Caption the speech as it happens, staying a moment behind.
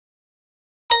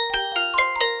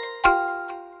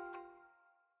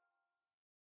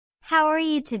How are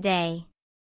you today?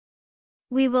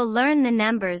 We will learn the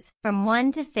numbers from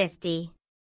 1 to 50.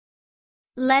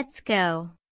 Let's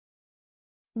go.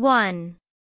 1,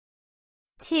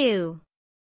 2,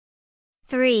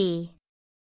 3,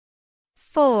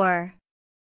 4,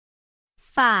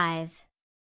 5,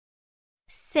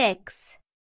 6,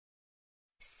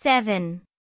 7,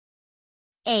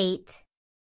 8,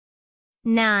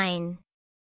 9,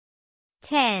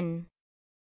 10,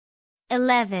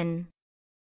 11,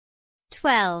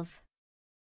 12,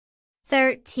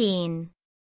 13,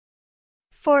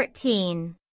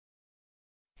 14,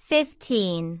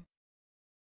 15,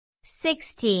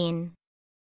 16,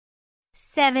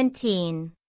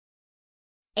 17,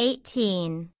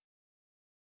 18,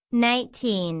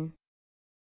 19,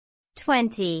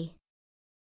 20,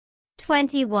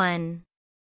 21,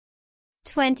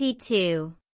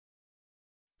 22,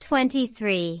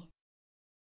 23,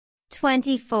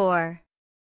 24,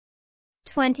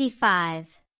 25,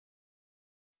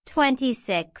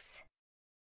 26,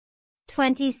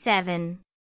 27,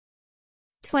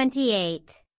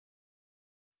 28,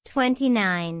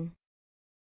 29,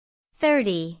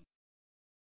 30,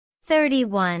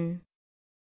 31,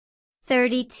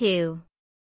 32,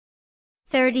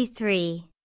 33,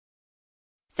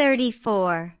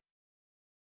 34,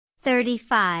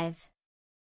 35,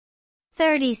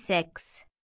 36,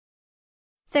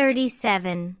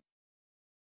 37,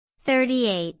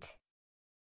 38,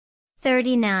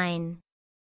 39,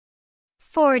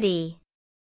 40,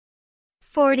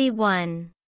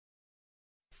 41,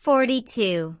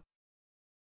 42,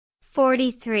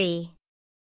 43,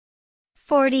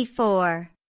 44,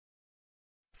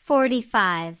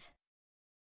 45,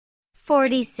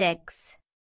 46,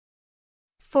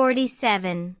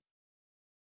 47,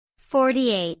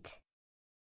 48,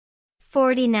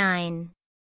 49,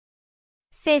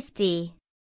 50.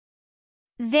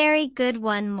 Very good,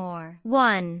 one more.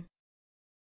 1,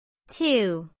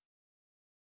 2,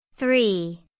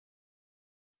 3,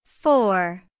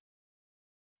 4,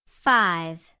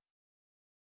 5,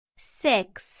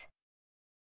 6,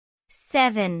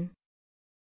 7,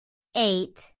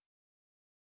 8,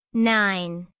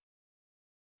 9,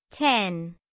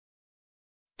 10,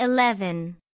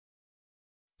 11,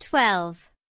 12,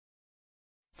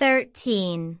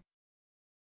 13,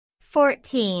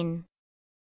 14,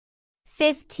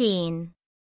 15,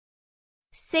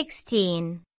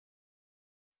 16,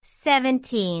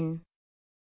 17,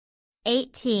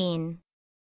 18,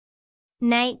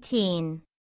 19,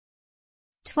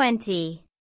 20,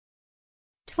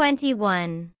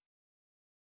 21,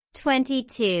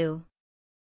 22,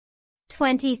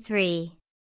 23,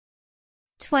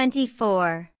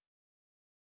 24,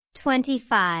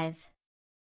 25,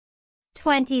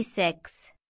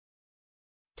 26,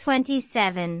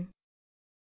 27,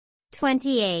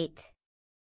 28,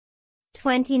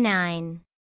 29,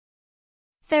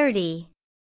 30,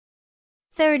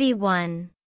 31,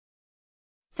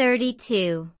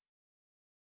 32,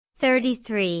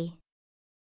 33,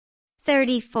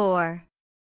 34,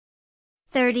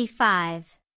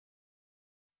 35,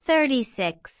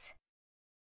 36,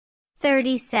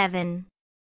 37,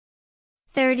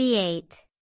 38,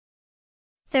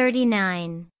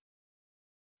 39,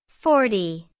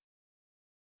 40,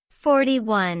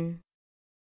 41,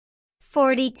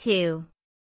 42,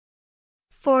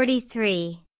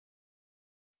 43,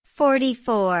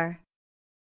 44,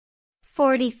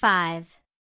 45,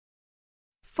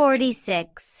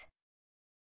 46,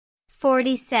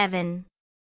 47,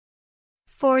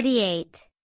 48,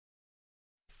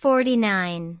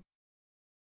 49,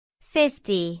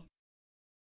 50.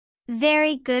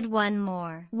 Very good, one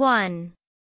more. 1,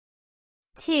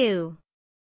 2,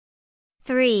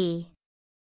 3,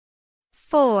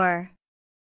 4,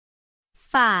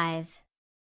 5,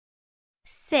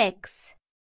 6,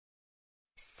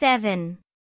 7,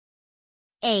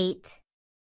 8,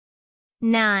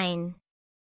 9,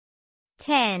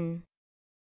 10,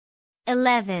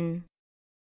 11,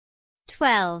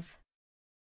 12,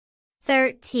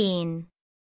 13,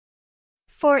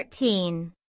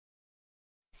 14,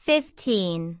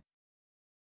 15,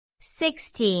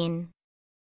 16,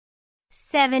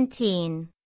 17,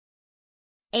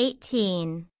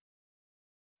 18,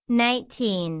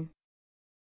 19,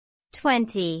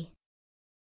 20,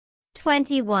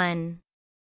 21,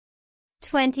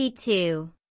 22,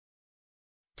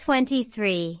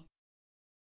 23,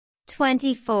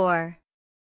 24,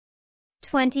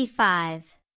 25,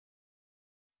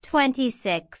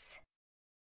 26,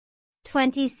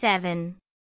 27,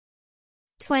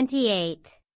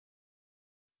 28,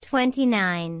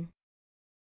 29,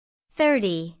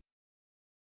 30,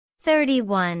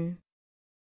 31,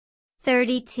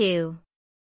 32,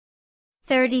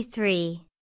 33,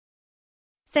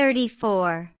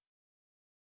 34,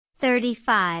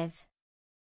 35,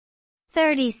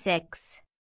 36,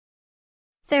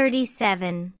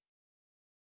 37,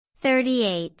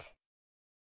 38,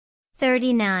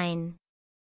 39,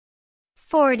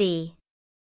 40,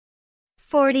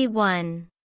 41,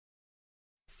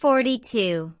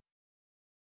 42,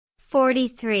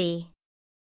 43,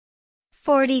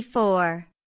 44,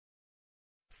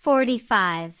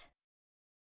 45,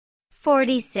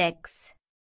 46,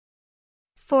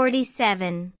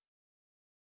 47,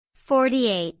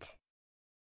 48,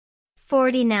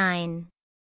 49,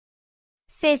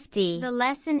 50. The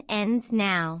lesson ends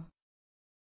now.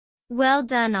 Well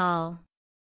done all.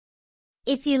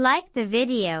 If you like the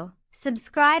video,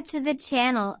 subscribe to the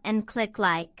channel and click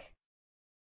like.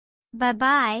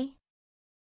 Bye-bye.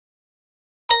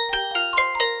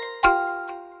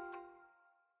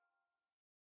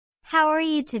 How are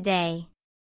you today?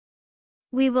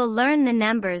 We will learn the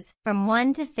numbers from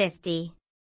 1 to 50.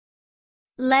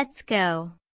 Let's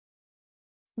go.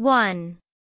 1,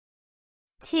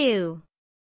 2,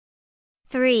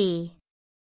 3,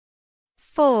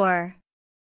 4,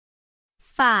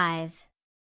 5,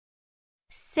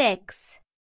 6,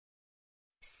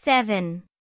 7,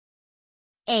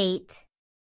 8,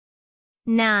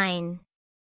 9,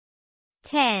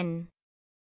 10,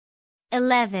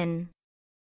 11,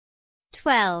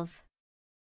 12,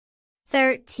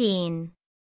 13,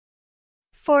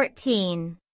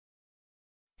 14,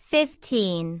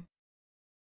 15,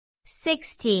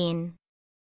 16,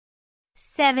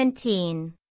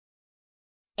 17,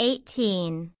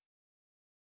 18,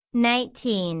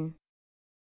 19,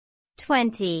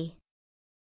 20,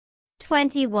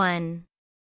 21,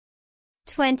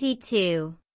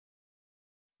 22,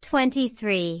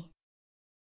 23,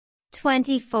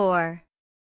 24,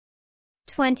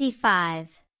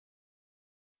 25,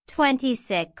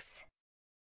 26,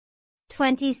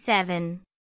 27,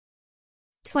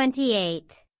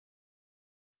 28,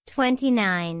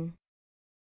 29,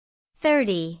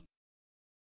 30,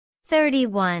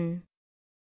 31,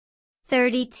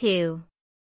 32,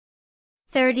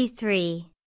 33,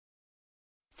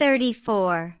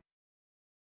 34,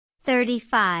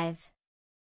 35,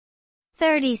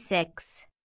 36,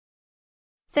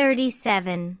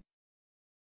 37,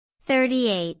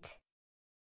 38,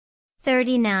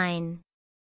 39,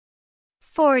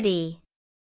 40,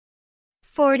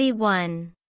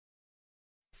 41,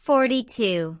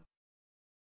 42,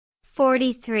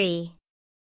 43,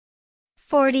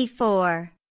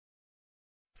 44,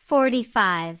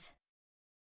 45,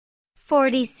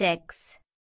 46,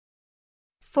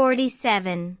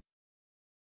 47,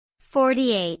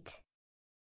 48,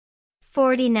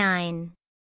 49,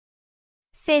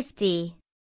 50.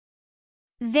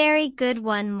 Very good.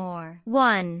 One more.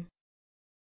 1,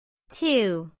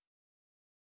 2,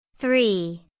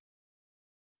 3,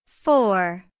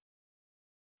 4,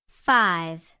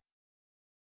 5,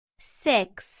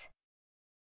 6,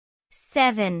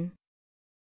 7,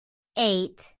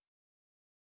 8,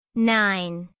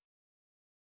 9,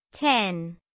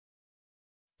 10,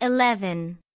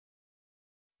 11,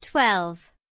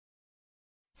 12,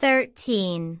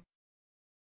 13,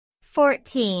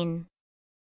 14,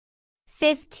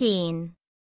 15,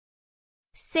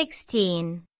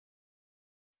 16,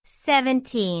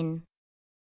 17,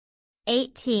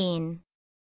 18,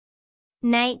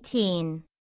 19,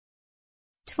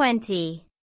 20,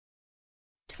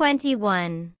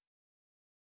 21,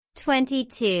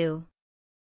 22,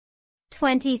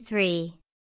 23,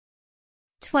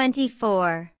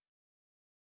 24,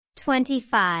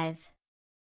 25,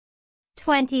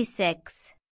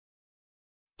 26,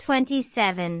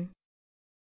 27,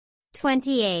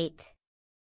 28,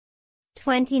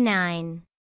 29,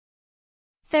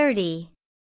 30,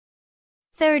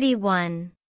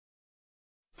 31,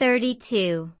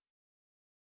 32,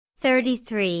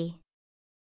 33,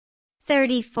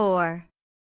 34,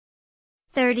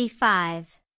 35,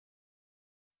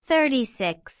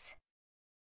 36,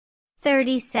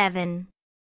 37,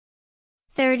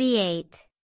 38,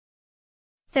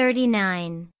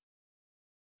 39,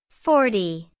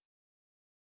 40,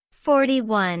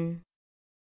 41,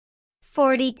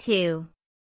 42,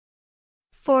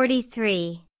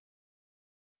 43,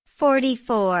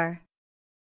 44,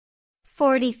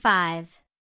 45,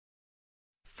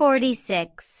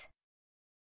 46,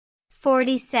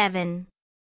 47,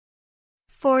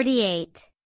 48,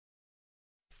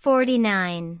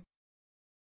 49,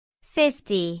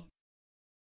 50.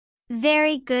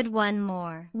 Very good. One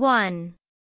more. 1,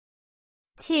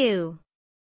 2,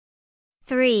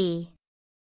 3,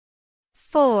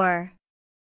 4,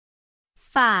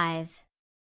 5,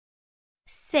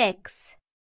 6,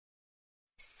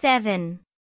 7,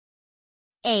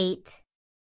 8,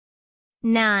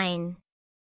 9,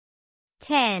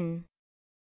 10,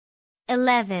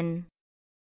 11,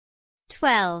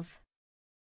 12,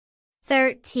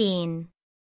 13,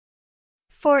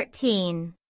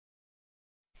 14,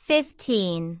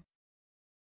 15,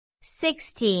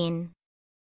 16,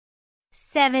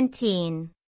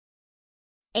 17,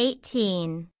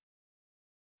 18,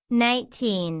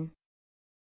 19,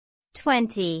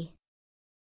 20,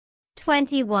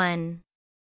 21,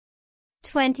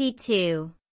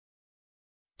 22,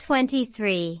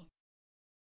 23,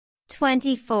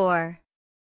 24,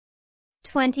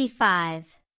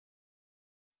 25,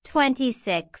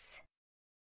 26,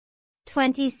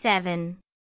 27,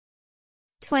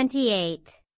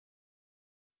 28,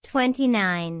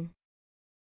 29,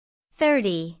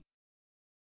 30,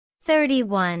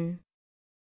 31,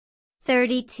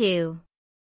 32,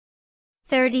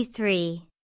 33,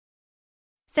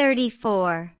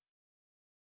 34,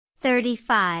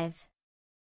 35,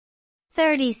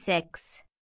 36,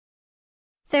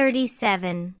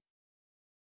 37,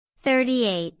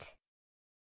 38,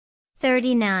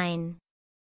 39,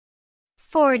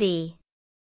 40,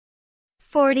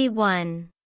 41,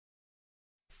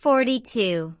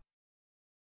 42,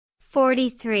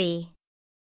 43,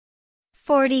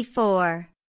 44,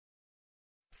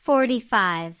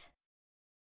 45,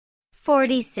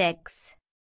 46,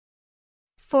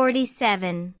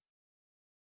 47,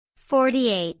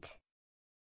 48,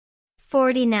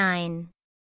 49,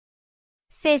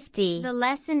 50. The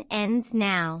lesson ends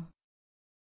now.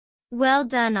 Well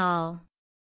done all.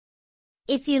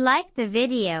 If you like the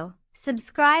video,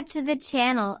 subscribe to the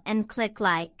channel and click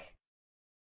like.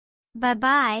 Bye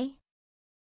bye.